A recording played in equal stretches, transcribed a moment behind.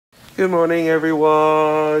Good morning,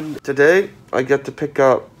 everyone. Today, I get to pick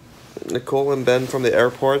up Nicole and Ben from the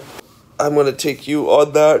airport. I'm gonna take you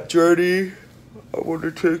on that journey. I want to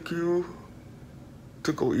take you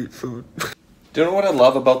to go eat food. Do you know what I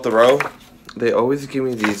love about the row? They always give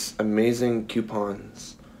me these amazing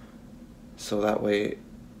coupons. So that way,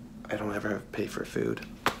 I don't ever have to pay for food.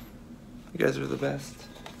 You guys are the best.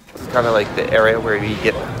 It's kind of like the area where you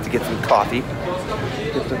get to get some coffee,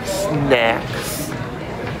 get some snacks.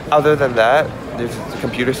 Other than that, there's the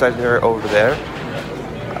computer center over there.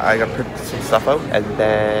 I gotta print some stuff out, and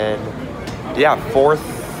then yeah,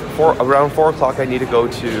 around 4 o'clock I need to go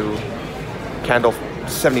to Candle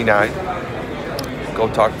 79. Go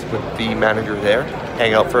talk with the manager there,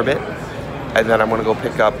 hang out for a bit, and then I'm gonna go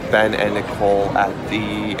pick up Ben and Nicole at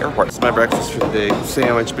the airport. It's my breakfast for the day: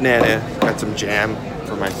 sandwich, banana, got some jam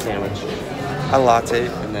for my sandwich, a latte,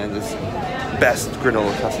 and then this best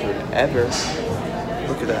granola custard ever.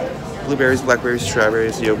 Look at that. Blueberries, blackberries,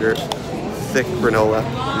 strawberries, yogurt, thick granola.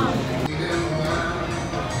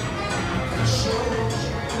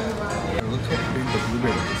 Look how big the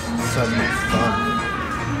blueberries are. It's so much fun.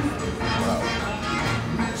 Wow.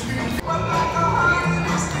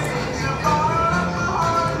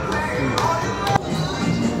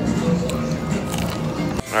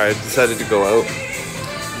 Alright, I decided to go out,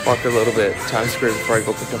 walk a little bit Times Square before I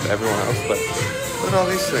go pick up everyone else, but look at all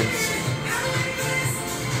these things.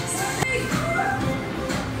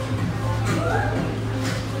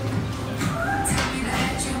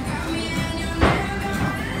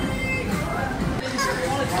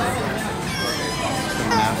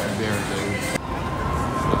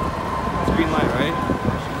 Green light, right?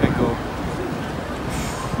 Can't go.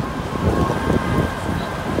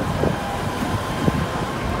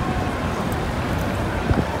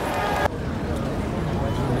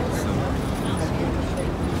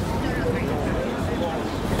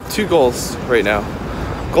 Two goals right now.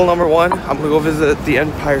 Goal number one, I'm gonna go visit the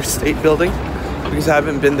Empire State Building because I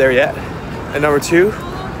haven't been there yet. And number two,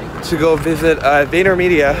 to go visit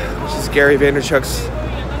VaynerMedia, which is Gary Vaynerchuk's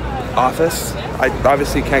office. I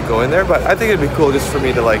obviously can't go in there, but I think it'd be cool just for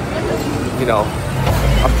me to, like, you know,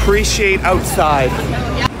 appreciate outside.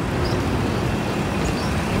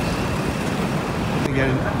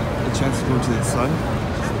 Again, a chance to go to the sun.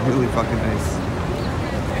 It's really fucking nice.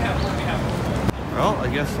 Well, I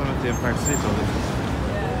guess I'm at the Empire State Building.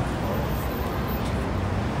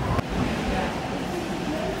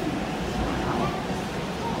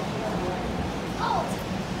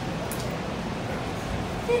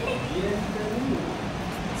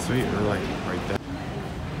 Sweet, or like right there.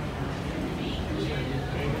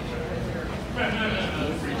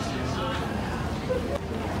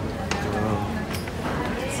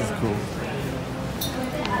 This is cool.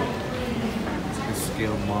 It's like a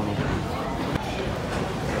scale model.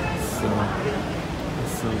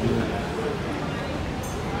 It's so good.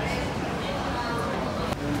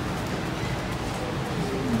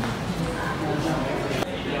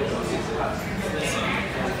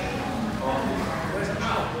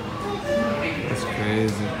 That's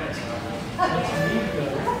crazy.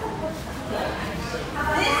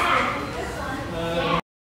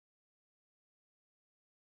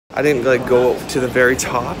 I didn't like go to the very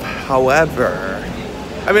top. However,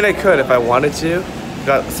 I mean I could if I wanted to.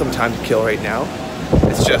 Got some time to kill right now.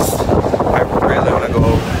 It's just I really want to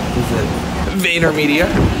go visit VaynerMedia,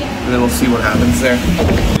 and then we'll see what happens there. This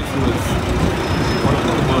is one of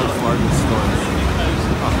the world's largest stores.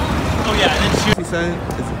 Oh yeah, and then She said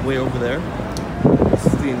is way over there. This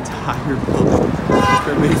is the entire building.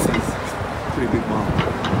 They're Macy's. Pretty big mall.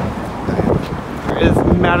 Here is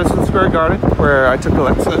Madison Square Garden, where I took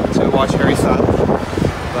Alexa to watch Harry Styles,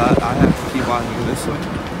 but I have to keep walking this way.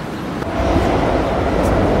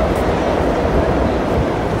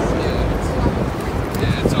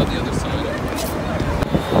 Yeah, it's on the other side.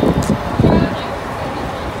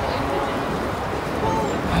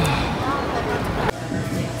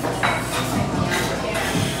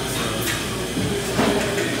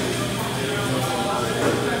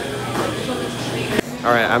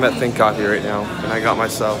 Alright, I'm at Think Coffee right now, and I got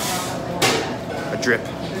myself a drip.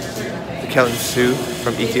 The Kelly Sue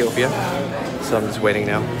from Ethiopia. So I'm just waiting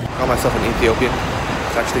now. Got myself an Ethiopian.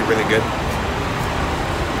 It's actually really good.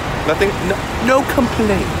 Nothing, no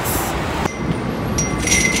complaints.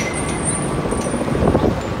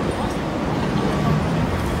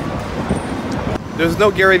 There's no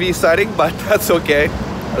Gary Vee sighting, but that's okay.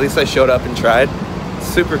 At least I showed up and tried.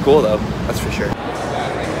 Super cool though, that's for sure.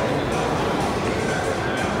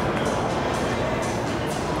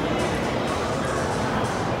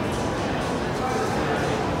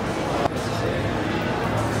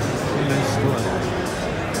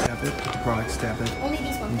 stamp it. Put the product, stamp it. Only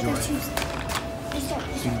these ones. Enjoy. Choose. These are.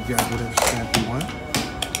 So you grab whatever stamp you want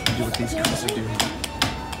and do what these guys are doing.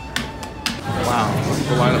 Wow, look at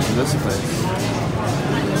the lineup for this place.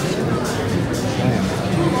 Damn.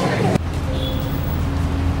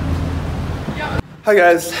 Hi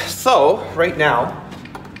guys, so right now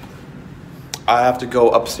I have to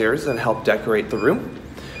go upstairs and help decorate the room.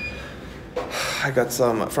 I got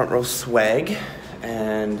some front row swag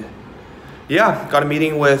and yeah, got a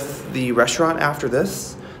meeting with the restaurant after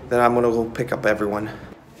this. Then I'm gonna go pick up everyone.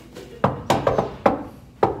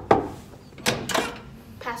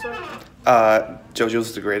 Password.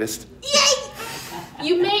 JoJo's the greatest. Yay!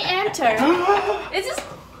 You may enter. It's just.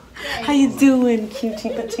 How you doing, cutie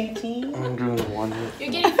patootie? I'm doing one.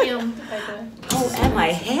 You're getting filmed, by the way. Oh, am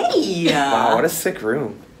I? Hey! Wow, what a sick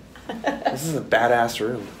room. This is a badass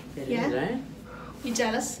room. Yeah? You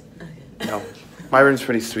jealous? No, my room's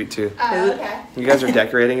pretty sweet too. Okay. You guys are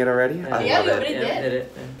decorating it already? Yeah, we already did.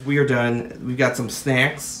 We are done. We've got some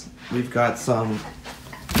snacks. We've got some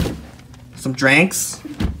drinks.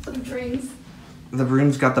 Some drinks. The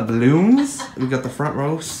room's got the balloons. We've got the front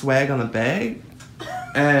row swag on the bag.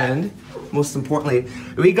 And most importantly,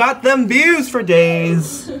 we got them views for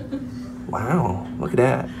days. Wow, look at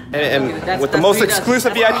that. And with the most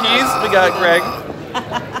exclusive VIPs, we got Greg.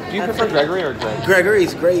 Do you prefer Gregory or Greg?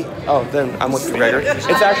 Gregory's great. Oh, then I'm with Gregory. It's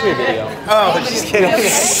actually a video. Oh, just kidding.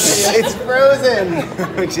 It's frozen.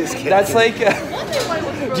 Just kidding. That's like.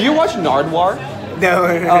 Do you watch Nardwar? No.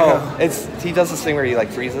 Oh, he does this thing where he like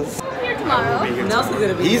freezes. Here tomorrow. Nelson's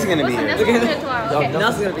gonna be He's gonna be Listen, here. Nelson's here tomorrow. Okay.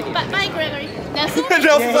 Nelson's gonna be here. Bye, Gregory. Nelson?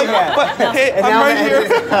 Nelson's like, but hey, And I'm now right here.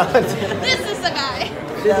 This is the guy.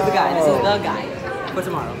 This is the guy. This is the guy. For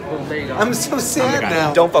tomorrow. Boom, there you go. I'm so sad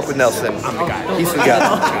now. Don't fuck with Nelson. I'm the guy. He's the guy.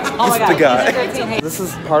 Oh my He's God. the guy. He's a This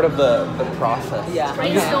is part of the process. Yeah.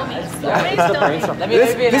 Brainstorming. Let me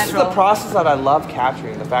This be a is the natural. process that I love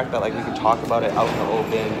capturing. The fact that like we can talk about it out in the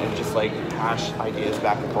open and just like hash ideas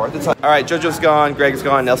back and forth. It's like, all right, JoJo's gone, Greg's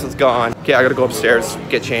gone, Nelson's gone. Okay, I gotta go upstairs,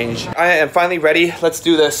 get changed. I am finally ready. Let's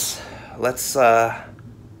do this. It's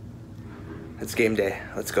game day.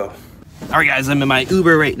 Let's go. All right, guys, I'm in my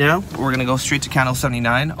Uber right now. We're gonna go straight to Canal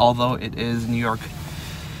 79, although it is New York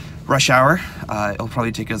rush hour. It'll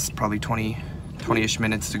probably take us 20-ish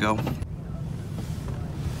minutes to go.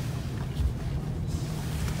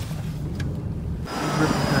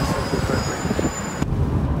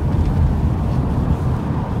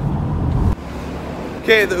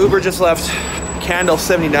 Okay, the Uber just left. Candle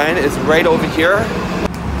 79 is right over here.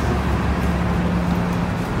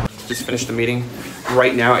 Just finished the meeting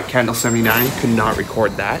right now at Candle 79. Could not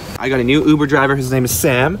record that. I got a new Uber driver. His name is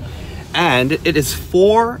Sam. And it is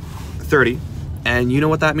 4:30. And you know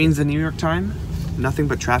what that means in New York time? Nothing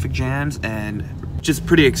but traffic jams and just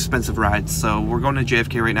pretty expensive rides. So we're going to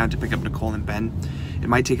JFK right now to pick up Nicole and Ben. It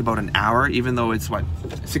might take about an hour, even though it's what,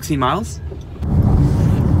 16 miles?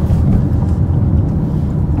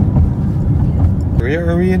 Where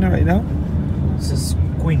are we in right now? This is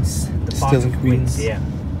Queens. The Still part in of Queens. Yeah.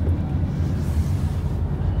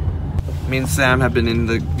 Me and Sam have been in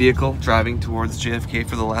the vehicle driving towards JFK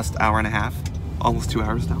for the last hour and a half. Almost 2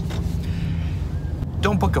 hours now.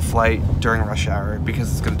 Don't book a flight during rush hour because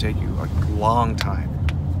it's going to take you a long time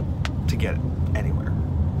to get anywhere.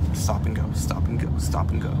 Stop and go, stop and go,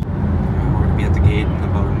 stop and go. We're going to be at the gate in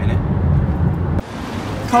about a minute.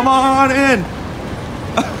 Come on in!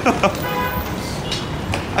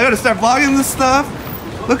 I gotta start vlogging this stuff.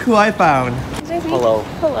 Look who I found. Hello.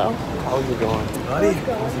 Hello. How's it going? Buddy.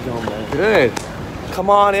 How's it going, man? Good. Come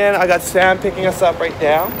on in. I got Sam picking us up right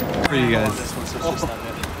now. For you guys.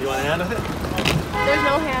 You want a hand with it? There's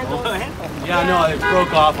no handle. Yeah, no, it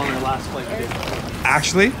broke off on our last flight.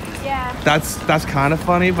 Actually, Yeah. that's kind of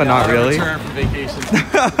funny, but not really. Return from vacation.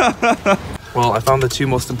 Well, I found the two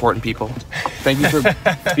most important people. Thank you for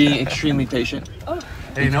being extremely patient.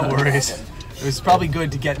 Hey, no worries. It was probably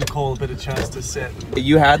good to get Nicole a bit of chance to sit.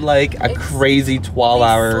 You had like a crazy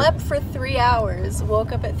 12-hour. We slept for 3 hours,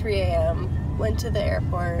 woke up at 3 a.m., went to the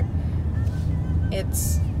airport.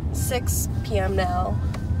 It's 6 p.m. now.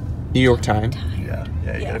 New York time. Yeah,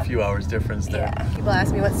 you got a few hours difference there. Yeah. People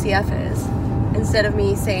ask me what CF is. Instead of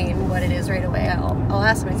me saying what it is right away, I'll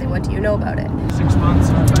ask them and say, what do you know about it? 6 months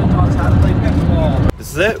and our friend taught us how to play pickleball.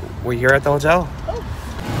 This is it. We're here at the hotel.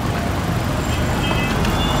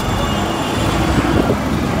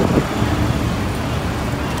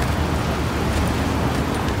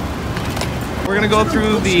 We're gonna go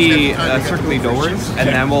through the circly doors, and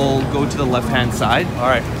then we'll go to the left-hand side. All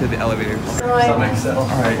right, to the elevators. All right.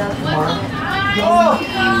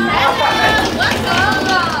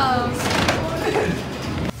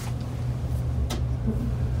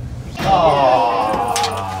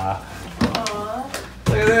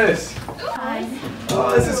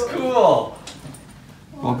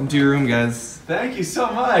 to your room, guys. Thank you so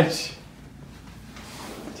much.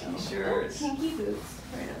 T-shirts. Pinky boots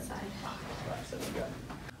right outside.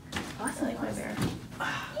 Awesome, like my bear.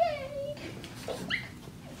 Yay!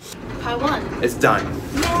 Part 1. It's done.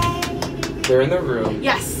 Yay! They're in the room.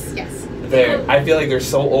 Yes, yes. I feel like they're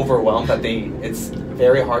so overwhelmed that it's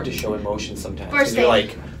very hard to show emotion sometimes. First You're day.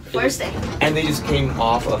 like, First day. and they just came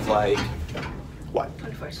off of like, what?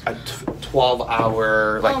 A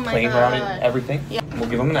 12-hour like Oh my plane ride God. and everything. Yeah. We'll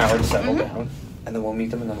give them an hour to settle down, and then we'll meet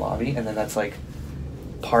them in the lobby, and then that's like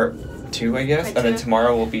part 2, I guess. Part And then 2.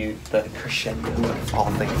 tomorrow will be the crescendo of all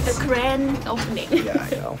things. The grand opening. Yeah,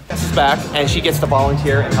 I know. This is back, and she gets to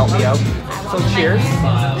volunteer and help me out. So cheers.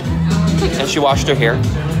 And she washed her hair.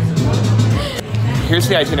 Here's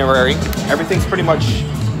the itinerary. Everything's pretty much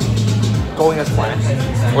going as planned.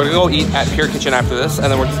 We're gonna go eat at Pier Kitchen after this, and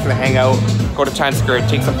then we're just gonna hang out, go to Times Square,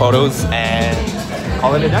 take some photos, and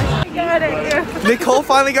call it a night. Got it. Nicole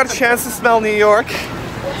finally got a chance to smell New York,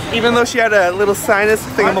 even though she had a little sinus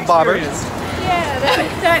thingamabobber. Yeah,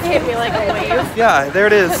 that hit me like a wave. Yeah, there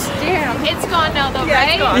it is. Damn. It's gone now though, Yeah,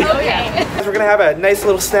 right? it's gone. Oh, Okay. yeah. We're gonna have a nice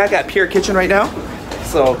little snack at Pier Kitchen right now.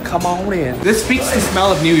 So come on in. This beats the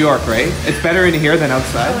smell of New York, right? It's better in here than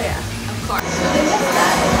outside. Oh yeah. Of course.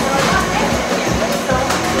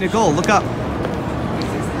 Nicole, look up.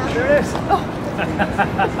 There it is.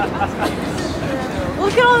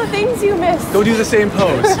 Look at all the things you missed. Go do the same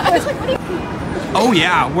pose. Oh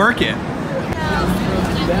yeah, work it.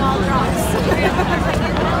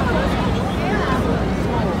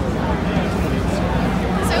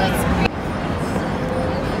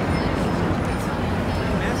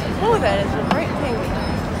 Oh, that is a bright pink.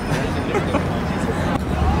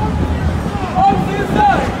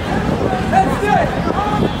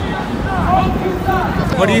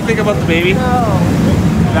 What do you think about the baby? No.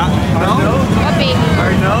 What baby?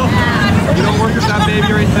 Or no? You don't work with that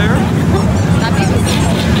baby right there? That baby.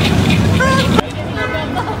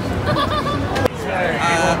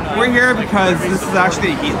 We're here because this is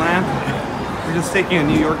actually a heat lamp. We're just taking a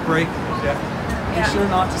New York break. Be sure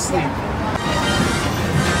not to sleep.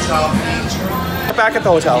 We're back at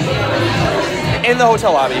the hotel. In the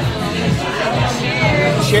hotel lobby.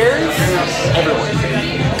 Cheers, everyone.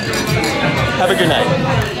 Have a good night.